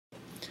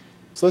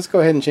So let's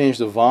go ahead and change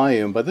the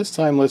volume, but this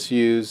time let's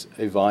use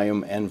a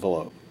volume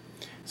envelope.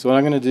 So what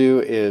I'm going to do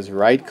is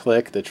right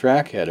click the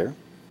track header,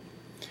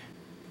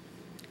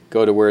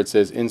 go to where it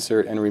says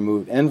Insert and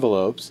Remove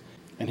Envelopes,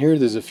 and here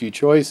there's a few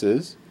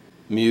choices: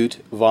 mute,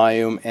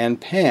 volume, and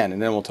pan, and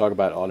then we'll talk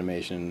about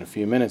automation in a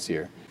few minutes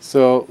here.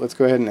 So let's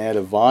go ahead and add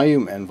a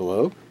volume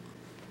envelope,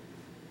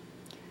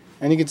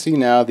 and you can see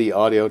now the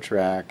audio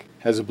track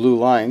has a blue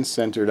line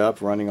centered up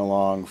running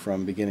along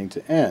from beginning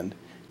to end.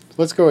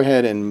 Let's go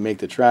ahead and make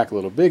the track a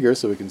little bigger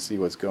so we can see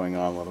what's going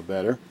on a little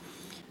better.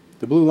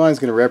 The blue line is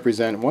going to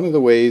represent one of the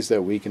ways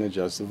that we can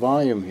adjust the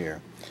volume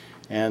here.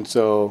 And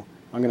so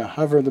I'm going to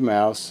hover the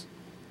mouse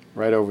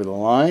right over the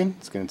line.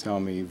 It's going to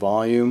tell me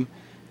volume.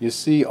 You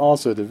see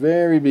also at the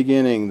very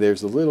beginning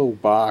there's a little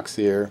box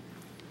here,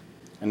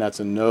 and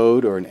that's a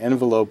node or an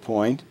envelope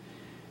point.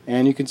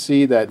 And you can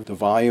see that the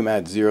volume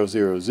at 000,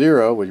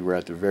 which we're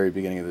at the very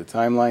beginning of the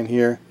timeline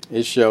here,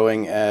 is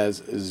showing as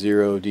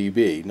 0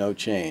 dB, no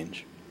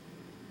change.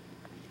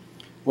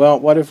 Well,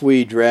 what if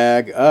we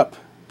drag up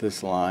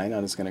this line?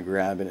 I'm just going to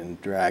grab it and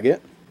drag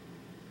it.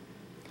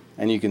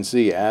 And you can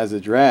see as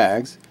it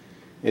drags,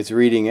 it's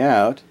reading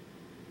out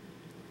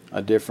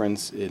a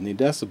difference in the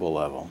decibel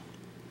level.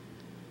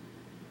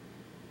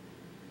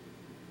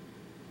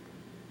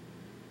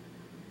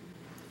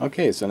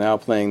 Okay, so now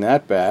playing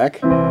that back,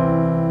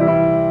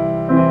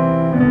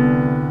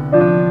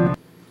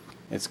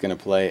 it's going to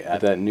play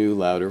at that new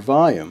louder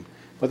volume.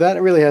 But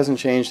that really hasn't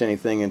changed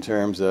anything in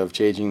terms of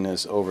changing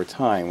this over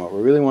time. What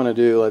we really want to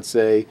do, let's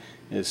say,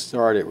 is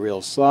start it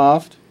real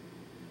soft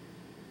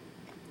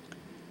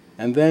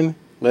and then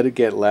let it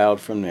get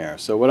loud from there.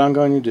 So what I'm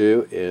going to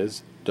do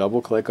is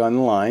double click on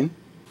the line,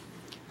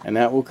 and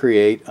that will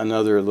create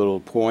another little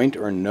point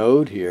or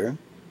node here.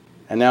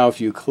 And now if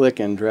you click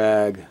and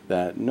drag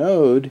that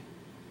node,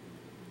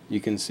 you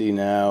can see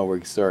now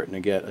we're starting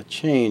to get a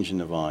change in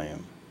the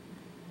volume.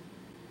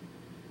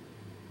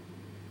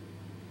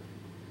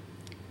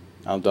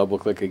 I'll double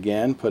click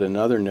again, put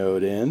another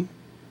node in,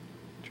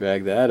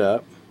 drag that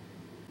up,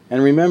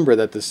 and remember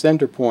that the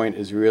center point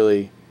is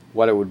really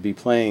what it would be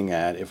playing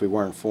at if we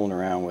weren't fooling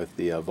around with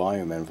the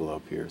volume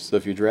envelope here. So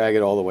if you drag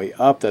it all the way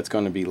up, that's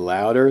going to be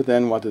louder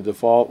than what the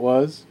default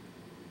was,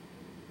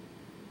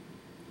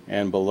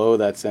 and below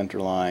that center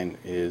line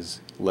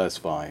is less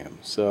volume.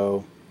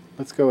 So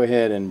let's go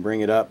ahead and bring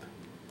it up.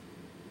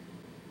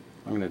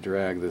 I'm going to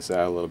drag this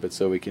out a little bit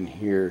so we can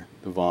hear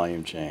the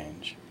volume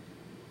change.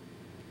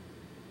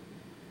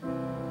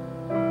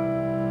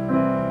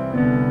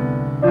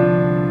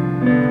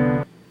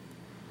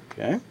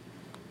 Okay.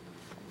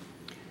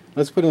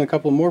 Let's put in a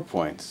couple more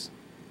points.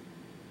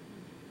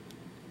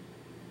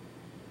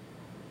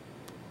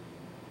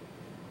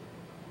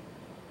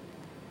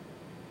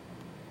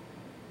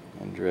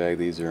 And drag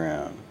these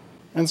around.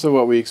 And so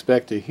what we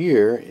expect to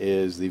hear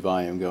is the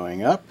volume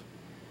going up,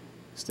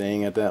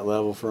 staying at that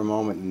level for a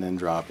moment, and then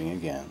dropping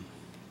again.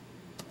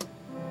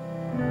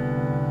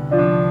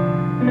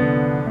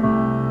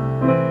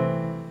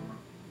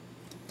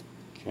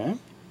 Okay.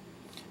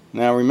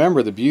 Now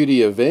remember, the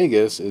beauty of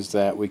Vegas is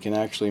that we can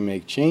actually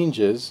make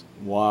changes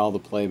while the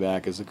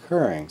playback is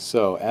occurring.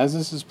 So as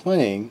this is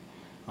playing,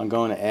 I'm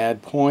going to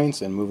add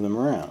points and move them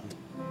around.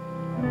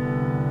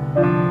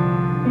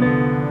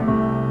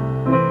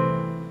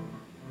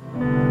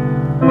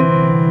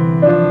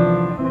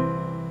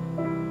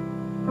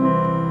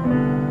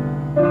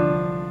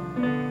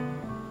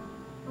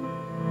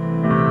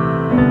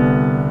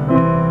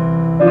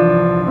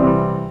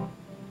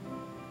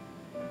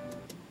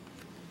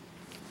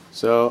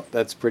 So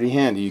that's pretty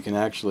handy. You can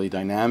actually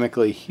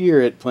dynamically hear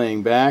it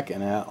playing back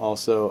and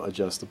also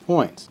adjust the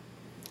points.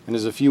 And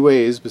there's a few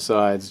ways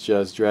besides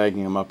just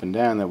dragging them up and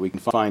down that we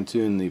can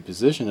fine-tune the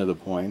position of the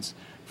points.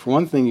 For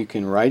one thing, you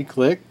can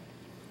right-click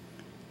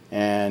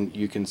and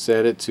you can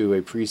set it to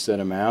a preset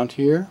amount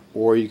here,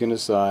 or you can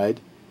decide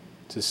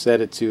to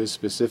set it to a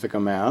specific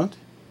amount.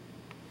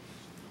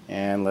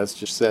 And let's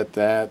just set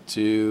that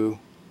to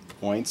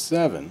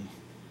 0.7.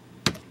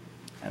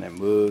 And it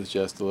moves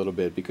just a little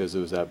bit because it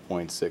was at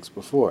 0.6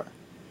 before.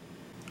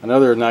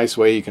 Another nice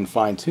way you can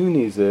fine-tune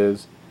these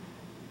is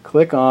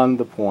click on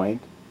the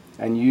point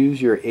and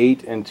use your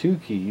 8 and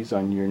 2 keys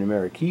on your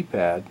numeric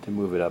keypad to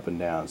move it up and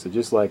down. So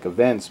just like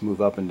events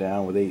move up and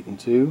down with 8 and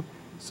 2,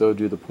 so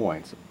do the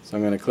points. So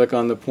I'm going to click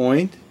on the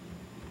point,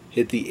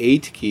 hit the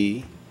 8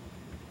 key,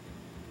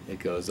 it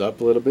goes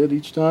up a little bit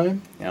each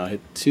time. Now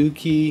hit the 2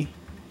 key,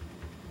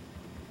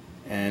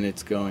 and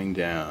it's going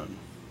down.